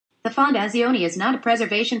The Fondazione is not a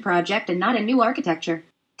preservation project and not a new architecture.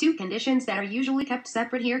 Two conditions that are usually kept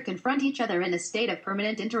separate here confront each other in a state of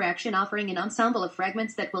permanent interaction, offering an ensemble of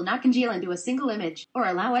fragments that will not congeal into a single image, or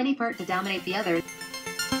allow any part to dominate the other.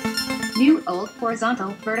 New, old,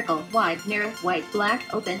 horizontal, vertical, wide, narrow, white, black,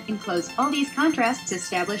 open, enclosed. All these contrasts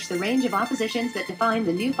establish the range of oppositions that define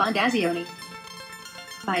the new Fondazione.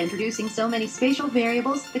 By introducing so many spatial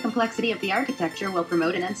variables, the complexity of the architecture will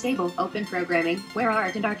promote an unstable, open programming, where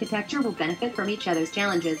art and architecture will benefit from each other's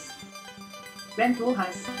challenges.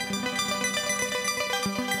 Rentujas.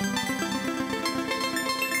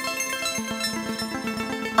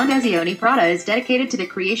 Fondazione Prada is dedicated to the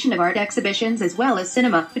creation of art exhibitions as well as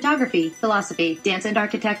cinema, photography, philosophy, dance and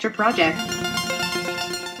architecture projects.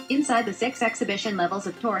 Inside the 6 exhibition levels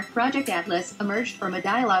of tour, Project Atlas emerged from a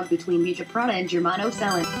dialogue between Lucia Prada and Germano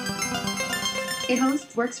Celan. It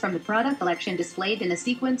hosts works from the Prada collection displayed in a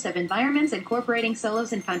sequence of environments incorporating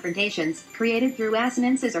solos and confrontations, created through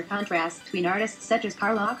assonances or contrasts between artists such as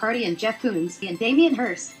Carlo Accardi and Jeff Koons, and Damien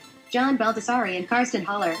Hirst, John Baldessari and Karsten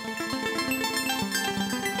Haller.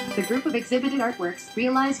 The group of exhibited artworks,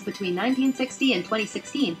 realized between 1960 and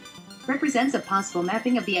 2016, represents a possible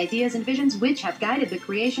mapping of the ideas and visions which have guided the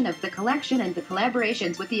creation of the collection and the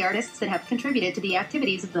collaborations with the artists that have contributed to the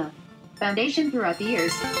activities of the Foundation throughout the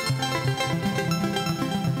years.